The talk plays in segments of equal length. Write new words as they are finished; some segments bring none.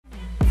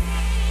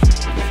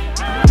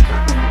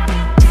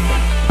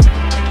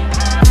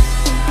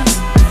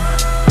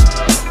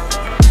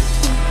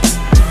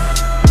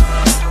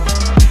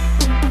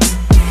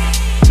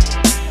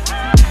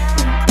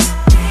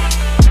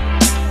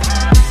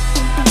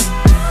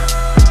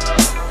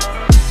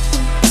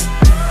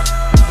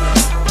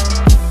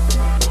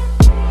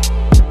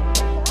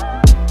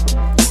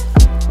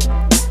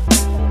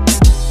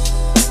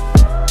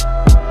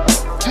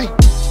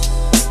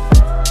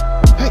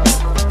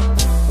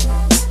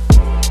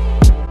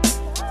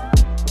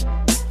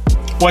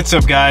What's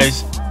up,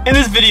 guys? In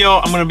this video,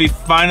 I'm going to be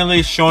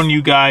finally showing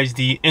you guys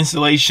the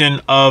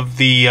installation of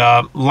the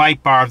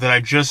light bar that I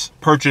just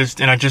purchased,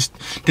 and I just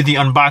did the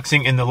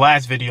unboxing in the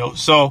last video.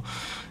 So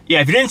yeah,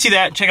 if you didn't see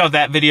that, check out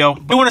that video.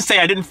 But I want to say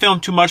I didn't film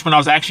too much when I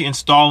was actually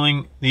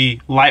installing the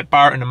light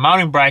bar and the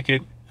mounting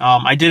bracket.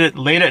 I did it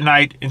late at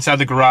night inside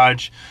the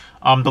garage.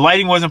 The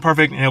lighting wasn't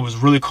perfect and it was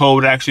really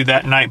cold actually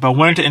that night, but I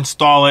wanted to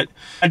install it.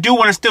 I do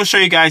want to still show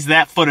you guys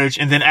that footage,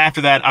 and then after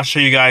that I'll show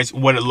you guys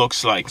what it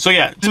looks like. So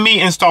yeah, this is me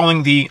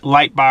installing the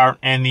light bar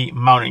and the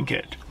mounting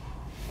kit.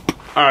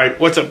 Alright,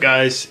 what's up,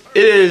 guys?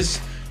 It is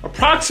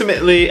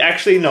approximately,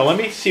 actually no, let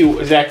me see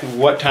exactly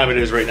what time it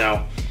is right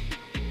now.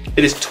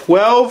 It is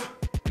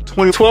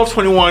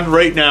 12:21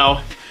 right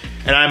now,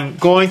 and I'm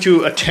going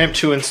to attempt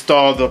to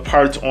install the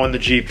parts on the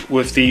Jeep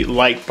with the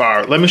light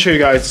bar. Let me show you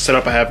guys the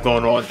setup I have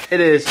going on. It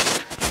is,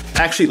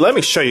 actually, let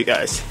me show you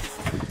guys.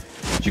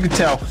 As you can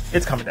tell,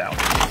 it's coming down.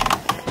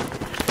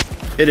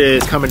 It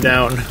is coming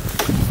down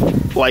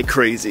like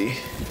crazy.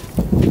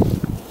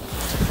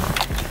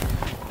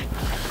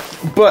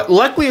 But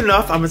luckily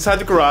enough, I'm inside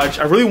the garage.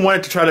 I really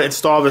wanted to try to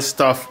install this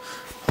stuff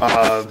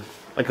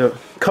like a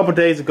couple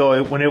days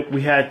ago when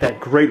we had that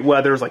great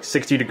weather. It was like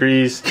 60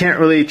 degrees. Can't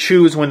really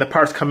choose when the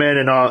parts come in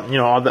and all, you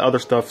know, all the other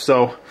stuff.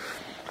 So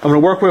I'm gonna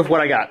work with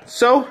what I got.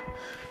 So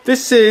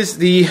this is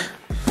the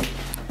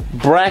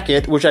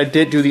bracket, which I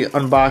did do the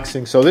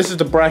unboxing. So this is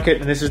the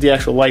bracket and this is the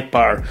actual light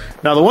bar.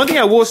 Now the one thing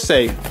I will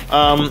say,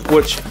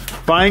 which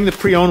buying the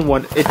pre-owned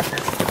one,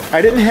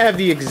 I didn't have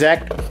the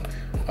exact,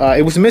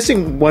 it was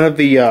missing one of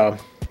the, I'm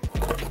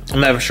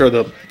not sure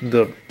the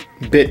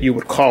bit you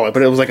would call it,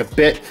 but it was like a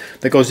bit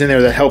that goes in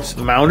there that helps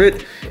mount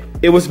it.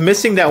 It was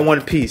missing that one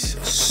piece,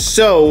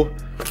 so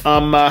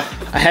I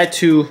had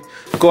to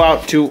go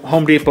out to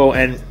Home Depot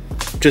and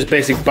just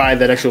basically buy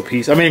that actual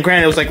piece. I mean,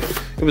 granted, it was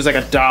like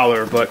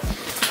 $1, but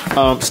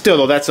still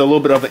though, that's a little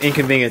bit of an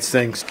inconvenience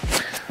thing.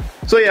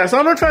 So yeah, so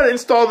I'm gonna try to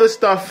install this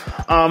stuff.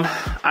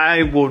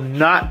 I will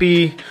not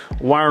be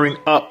wiring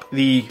up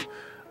the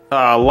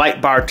light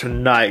bar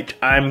tonight.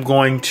 I'm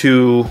going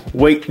to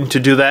wait to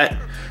do that.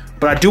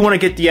 But I do want to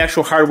get the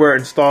actual hardware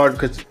installed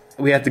because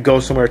we have to go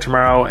somewhere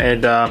tomorrow,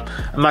 and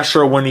I'm not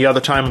sure when the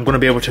other time I'm going to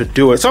be able to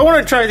do it. So I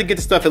want to try to get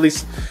the stuff at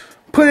least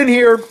put in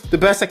here the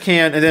best I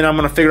can, and then I'm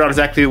going to figure out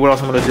exactly what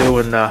else I'm going to do.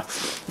 And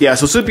yeah,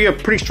 so this would be a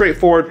pretty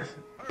straightforward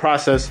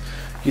process.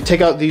 You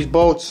take out these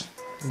bolts,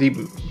 the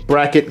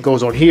bracket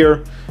goes on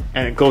here,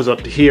 and it goes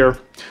up to here.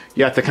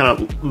 You have to kind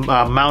of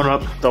mount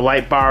up the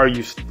light bar.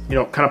 You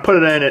know, kind of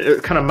put it in,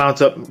 it kind of mounts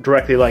up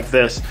directly like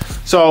this.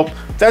 So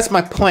that's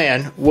my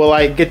plan. Will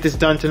I get this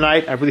done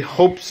tonight? I really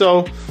hope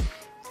so.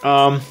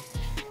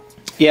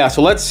 Yeah,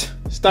 so let's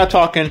start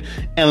talking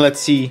and let's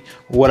see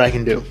what I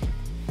can do.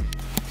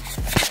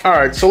 All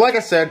right, so like I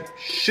said,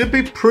 should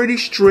be pretty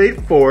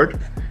straightforward.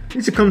 At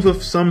least it comes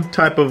with some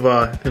type of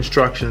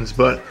instructions,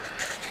 but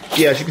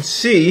yeah, as you can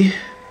see,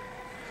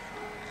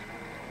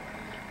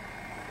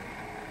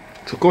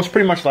 so it goes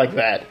pretty much like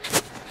that.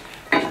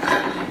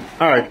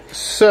 Alright,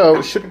 so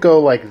it should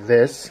go like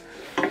this.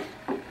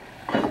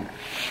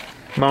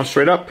 Mount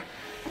straight up,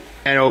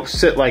 and it'll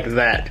sit like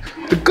that.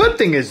 The good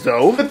thing is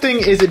though, it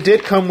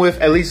did come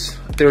with, at least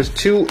there's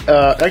two,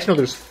 actually no,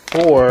 there's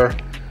 4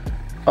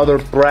 other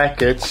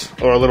brackets,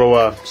 or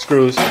little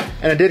screws,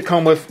 and it did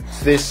come with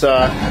this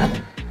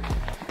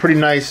pretty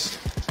nice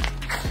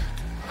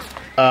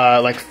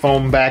like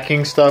foam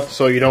backing stuff,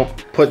 so you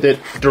don't put it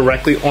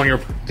directly on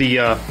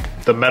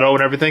the metal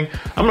and everything.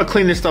 I'm gonna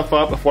clean this stuff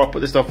up before I put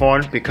this stuff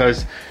on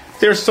because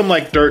there's some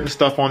like dirt and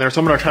stuff on there,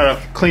 so I'm gonna try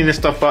to clean this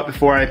stuff up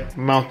before I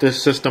mount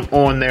this system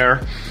on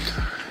there.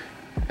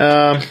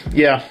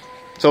 Yeah,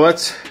 so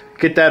let's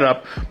get that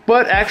up.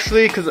 But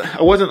actually, because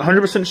I wasn't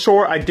 100%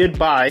 sure, I did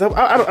buy,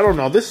 I don't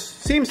know, this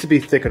seems to be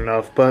thick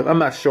enough, but I'm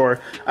not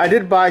sure. I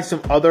did buy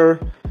some other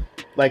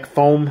like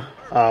foam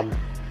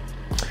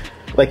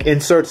like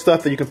insert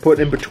stuff that you can put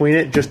in between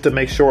it just to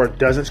make sure it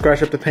doesn't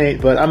scratch up the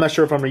paint, but I'm not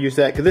sure if I'm gonna use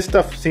that because this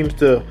stuff seems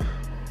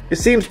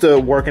to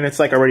work, and it's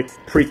like already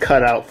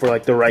pre-cut out for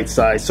like the right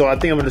size. So I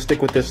think I'm gonna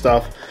stick with this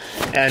stuff,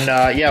 and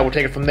yeah, we'll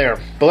take it from there.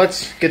 But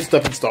let's get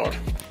stuff installed.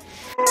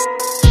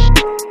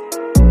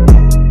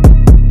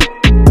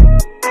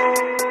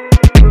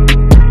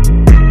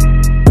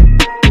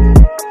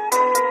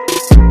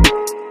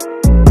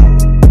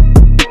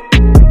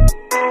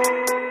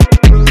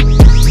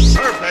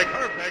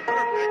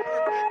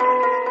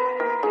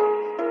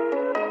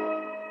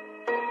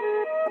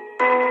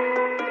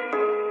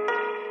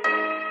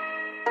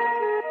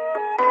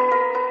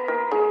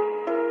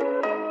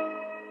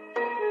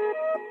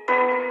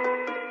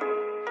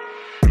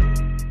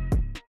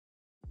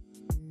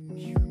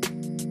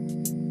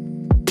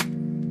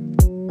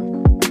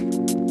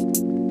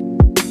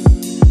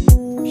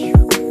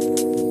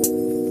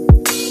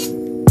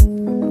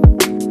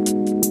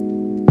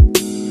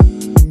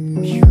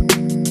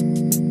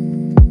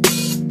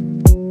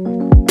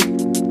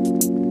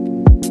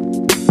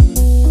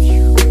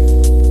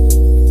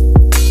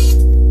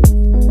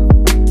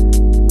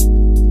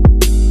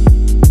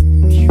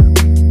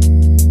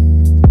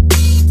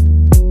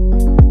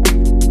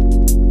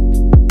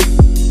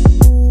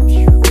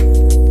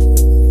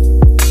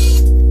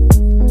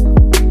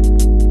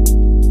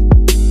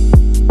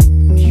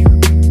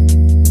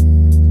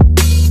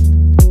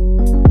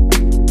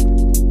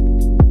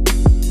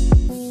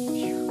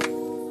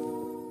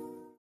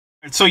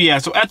 so yeah,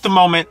 so at the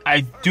moment,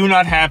 I do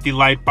not have the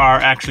light bar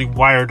actually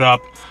wired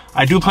up.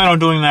 I do plan on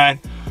doing that.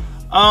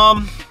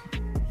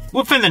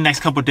 Within the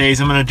next couple of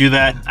days, I'm gonna do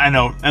that. I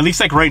know, at least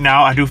like right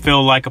now, I do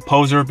feel like a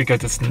poser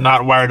because it's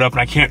not wired up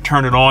and I can't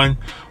turn it on.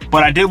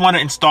 But I did want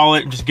to install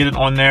it and just get it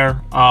on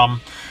there. I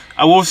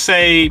will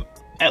say,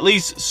 at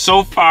least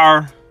so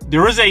far,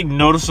 there is a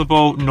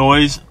noticeable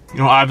noise. You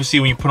know, obviously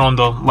when you put on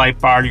the light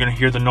bar, you're gonna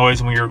hear the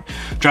noise when you're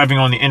driving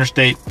on the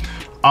interstate.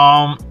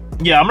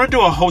 Yeah, I'm gonna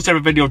do a whole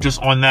separate video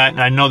just on that,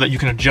 and I know that you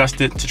can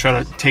adjust it to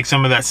try to take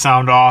some of that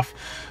sound off.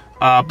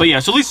 But yeah,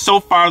 so at least so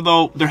far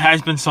though, there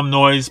has been some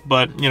noise,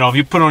 but you know, if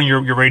you put on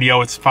your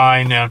radio, it's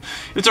fine. And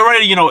it's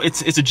already, you know,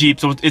 it's a Jeep,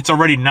 so it's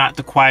already not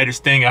the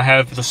quietest thing. I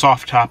have the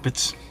soft top.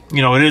 It's,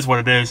 you know, it is what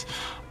it is.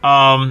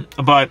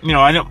 But you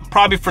know, I know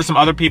probably for some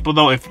other people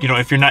though, if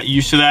you're not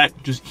used to that,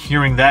 just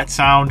hearing that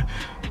sound,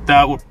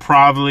 that would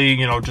probably,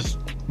 you know, just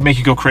make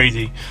you go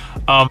crazy.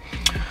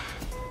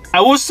 I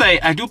will say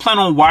I do plan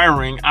on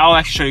wiring. I'll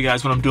actually show you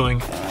guys what I'm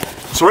doing.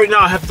 So right now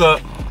I have the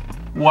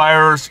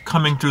wires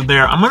coming through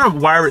there. I'm gonna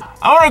wire it.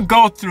 I want to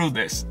go through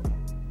this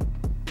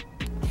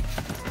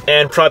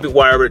and probably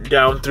wire it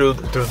down through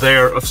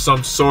there of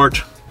some sort.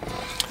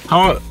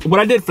 What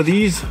I did for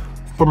these,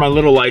 for my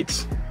little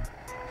lights,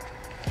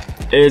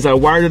 is I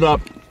wired it up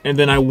and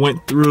then I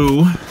went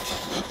through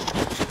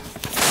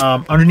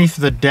underneath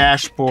the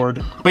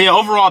dashboard. But yeah,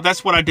 overall,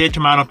 that's what I did to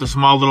mount up the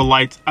small little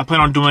lights. I plan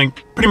on doing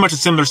pretty much a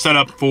similar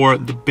setup for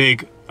the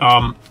big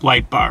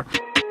light bar.